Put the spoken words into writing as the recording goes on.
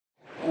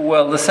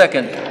Well, the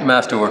second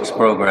Masterworks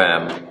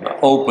program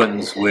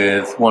opens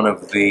with one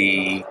of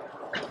the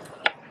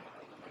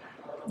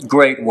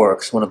great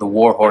works, one of the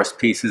warhorse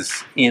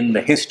pieces in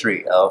the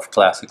history of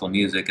classical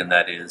music, and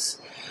that is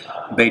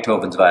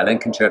Beethoven's Violin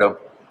Concerto.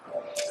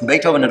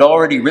 Beethoven had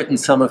already written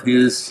some of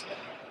his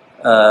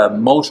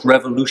most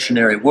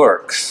revolutionary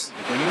works.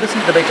 When you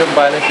listen to the Beethoven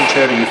Violin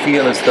Concerto, you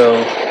feel as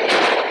though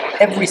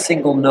every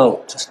single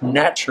note just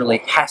naturally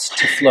has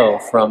to flow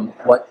from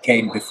what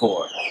came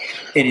before.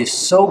 It is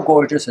so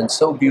gorgeous and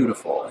so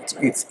beautiful.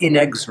 It's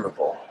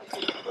inexorable.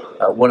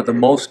 One of the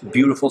most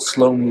beautiful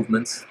slow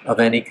movements of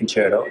any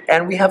concerto.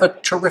 And we have a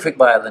terrific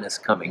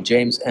violinist coming,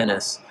 James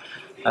Ehnes,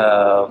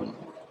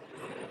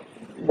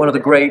 one of the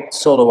great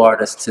solo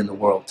artists in the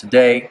world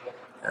today.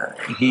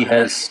 He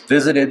has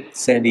visited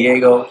San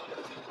Diego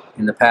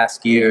in the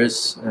past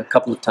years, a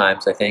couple of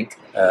times, I think.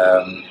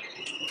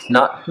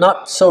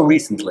 Not so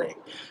recently.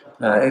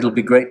 It'll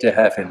be great to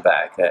have him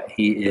back.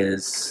 He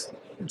is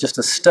just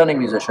a stunning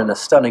musician, a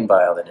stunning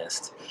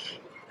violinist.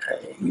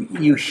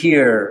 You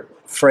hear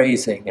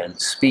phrasing and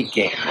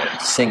speaking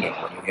and singing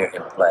when you hear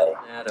him play.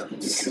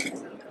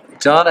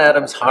 John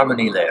Adams'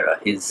 Harmony Lehre,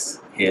 his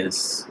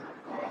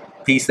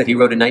piece that he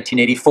wrote in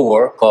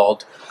 1984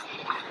 called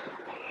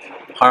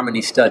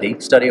Harmony Study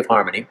of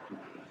Harmony,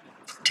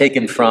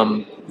 taken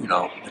from,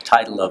 the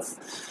title of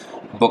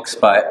books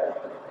by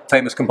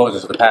famous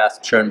composers of the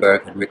past.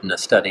 Schoenberg had written a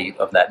study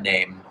of that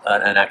name,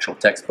 an actual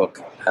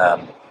textbook.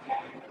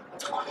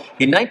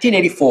 In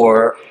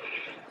 1984,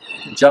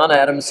 John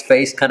Adams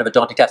faced kind of a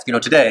daunting task.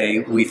 Today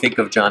we think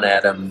of John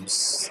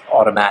Adams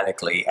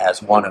automatically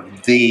as one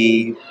of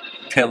the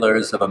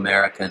pillars of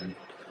American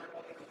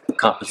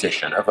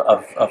composition,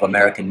 of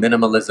American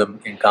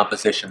minimalism in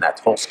composition,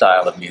 that whole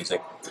style of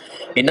music.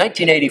 In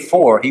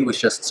 1984, he was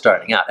just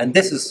starting out, and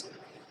this is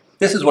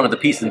one of the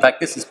pieces. In fact,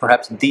 this is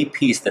perhaps the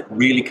piece that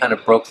really kind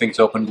of broke things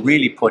open,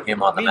 really put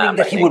him on the map.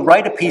 That he would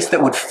write a piece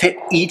that would fit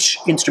each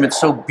instrument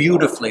so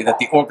beautifully that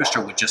the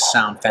orchestra would just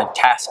sound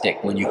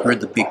fantastic. When you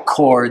heard the big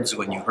chords,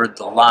 when you heard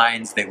the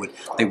lines, they would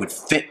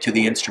fit to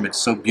the instrument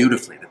so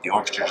beautifully that the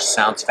orchestra just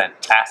sounds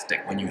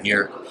fantastic when you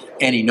hear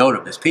any note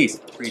of this piece.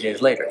 3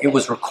 days later, it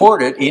was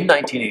recorded in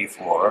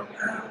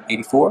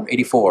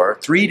 1984,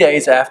 3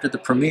 days after the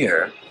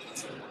premiere,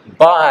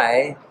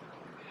 by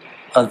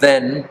a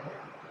then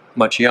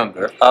much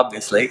younger,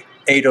 obviously,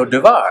 Edo de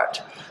Waard,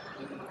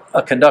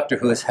 a conductor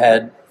who has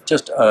had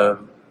just a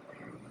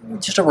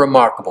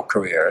remarkable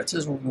career. It's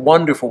a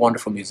wonderful,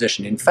 wonderful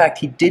musician. In fact,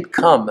 he did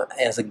come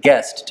as a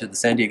guest to the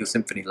San Diego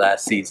Symphony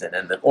last season,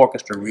 and the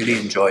orchestra really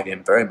enjoyed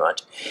him very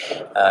much.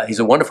 He's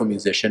a wonderful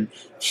musician.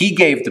 He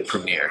gave the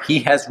premiere. He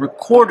has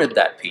recorded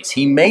that piece.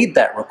 He made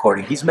that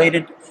recording. He's made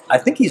it, I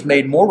think he's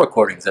made more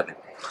recordings of it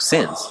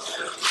since.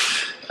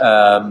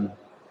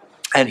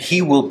 And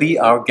he will be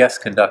our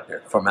guest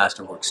conductor for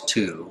Masterworks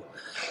 2,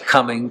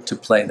 coming to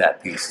play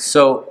that piece.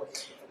 So,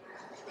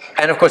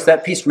 and of course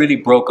that piece really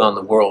broke on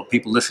the world.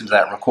 People listened to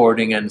that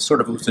recording, and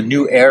sort of it was a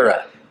new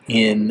era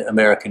in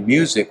American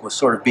music was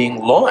sort of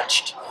being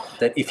launched.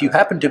 That if you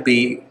happen to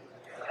be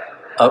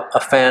a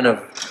fan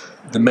of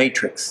The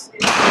Matrix,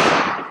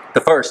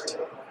 the first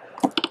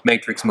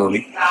Matrix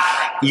movie,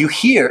 you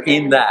hear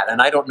in that,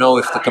 and I don't know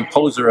if the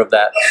composer of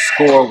that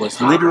score was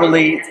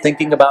literally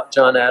thinking about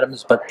John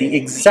Adams, but the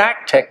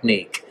exact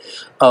technique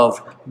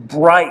of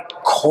bright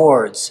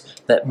chords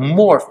that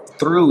morph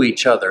through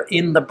each other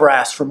in the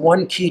brass from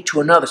one key to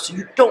another, so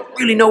you don't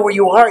really know where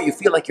you are. You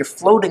feel like you're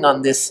floating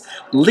on this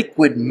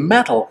liquid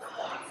metal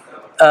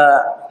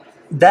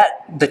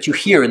that you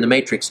hear in The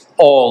Matrix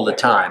all the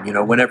time.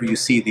 Whenever you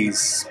see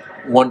these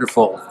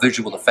wonderful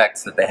visual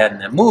effects that they had in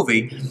that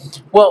movie.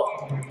 Well,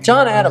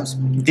 John Adams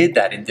did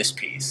that in this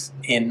piece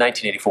in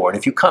 1984. And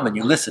if you come and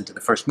you listen to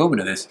the first movement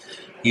of this,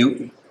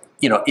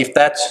 if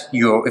that's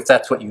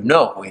what you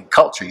know in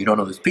culture, you don't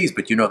know this piece,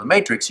 but you know The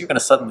Matrix, you're going to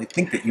suddenly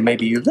think that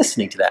you're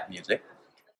listening to that music.